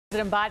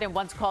President Biden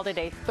once called it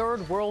a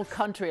third world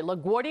country.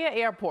 LaGuardia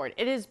Airport.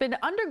 It has been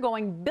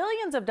undergoing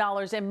billions of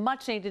dollars in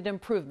much needed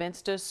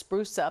improvements to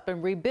spruce up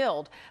and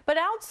rebuild. But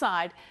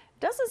outside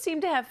doesn't seem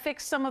to have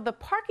fixed some of the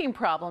parking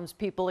problems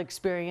people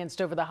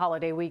experienced over the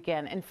holiday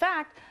weekend. In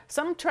fact,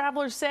 some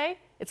travelers say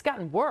it's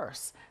gotten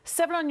worse.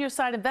 7 on Your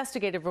Side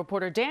investigative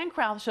reporter Dan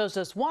Krause shows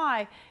us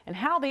why and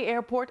how the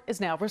airport is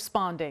now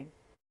responding.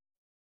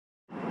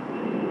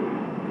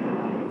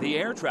 The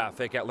air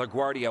traffic at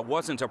LaGuardia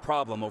wasn't a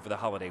problem over the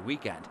holiday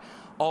weekend.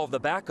 All of the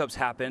backups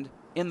happened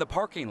in the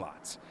parking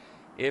lots.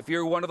 If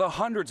you're one of the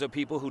hundreds of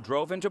people who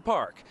drove into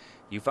park,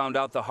 you found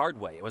out the hard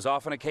way. It was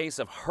often a case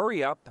of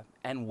hurry up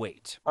and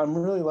wait. I'm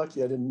really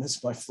lucky I didn't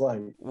miss my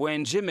flight.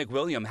 When Jim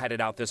McWilliam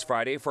headed out this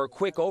Friday for a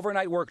quick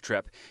overnight work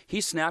trip,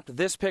 he snapped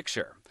this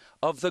picture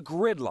of the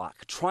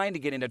gridlock trying to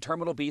get into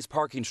Terminal B's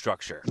parking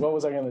structure. What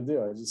was I going to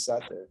do? I just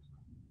sat there.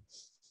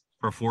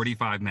 For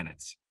 45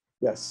 minutes.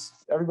 Yes,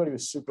 everybody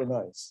was super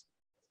nice,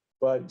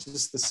 but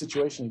just the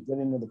situation of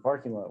getting into the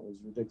parking lot was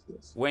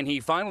ridiculous. When he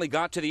finally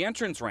got to the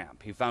entrance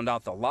ramp, he found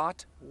out the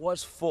lot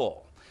was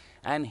full,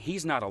 and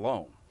he's not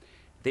alone.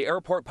 The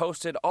airport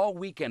posted all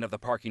weekend of the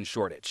parking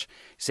shortage.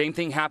 Same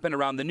thing happened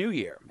around the New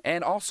Year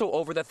and also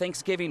over the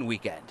Thanksgiving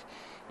weekend.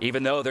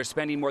 Even though they're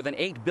spending more than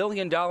 $8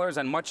 billion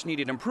on much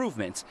needed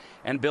improvements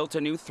and built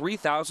a new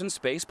 3,000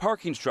 space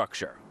parking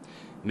structure.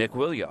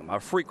 McWilliam, a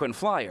frequent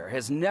flyer,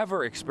 has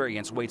never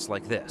experienced waits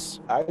like this.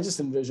 I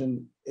just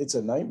envision it's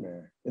a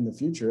nightmare in the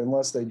future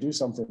unless they do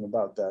something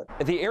about that.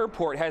 The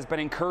airport has been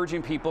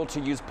encouraging people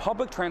to use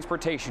public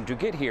transportation to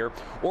get here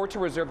or to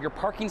reserve your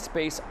parking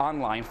space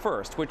online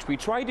first, which we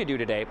tried to do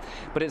today,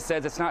 but it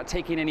says it's not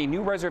taking any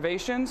new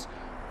reservations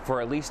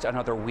for at least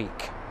another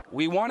week.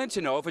 We wanted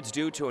to know if it's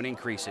due to an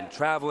increase in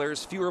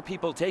travelers, fewer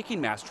people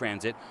taking mass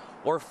transit,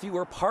 or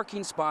fewer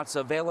parking spots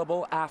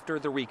available after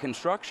the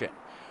reconstruction.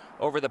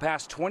 Over the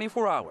past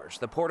 24 hours,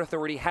 the Port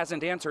Authority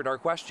hasn't answered our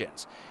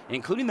questions,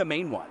 including the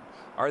main one.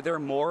 Are there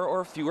more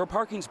or fewer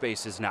parking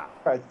spaces now?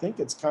 I think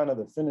it's kind of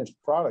the finished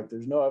product.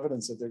 There's no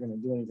evidence that they're going to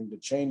do anything to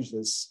change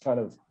this kind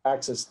of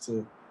access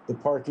to the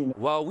parking.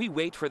 While we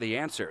wait for the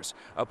answers,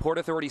 a Port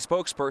Authority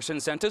spokesperson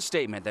sent a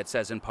statement that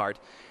says, in part,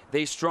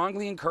 they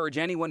strongly encourage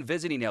anyone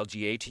visiting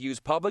LGA to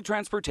use public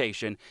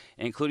transportation,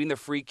 including the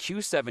free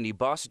Q70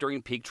 bus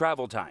during peak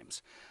travel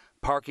times.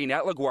 Parking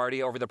at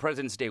LaGuardia over the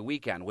President's Day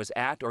weekend was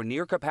at or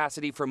near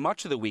capacity for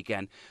much of the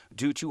weekend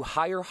due to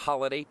higher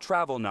holiday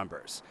travel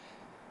numbers.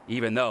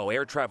 Even though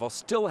air travel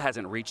still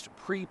hasn't reached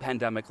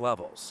pre-pandemic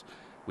levels,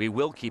 we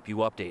will keep you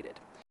updated.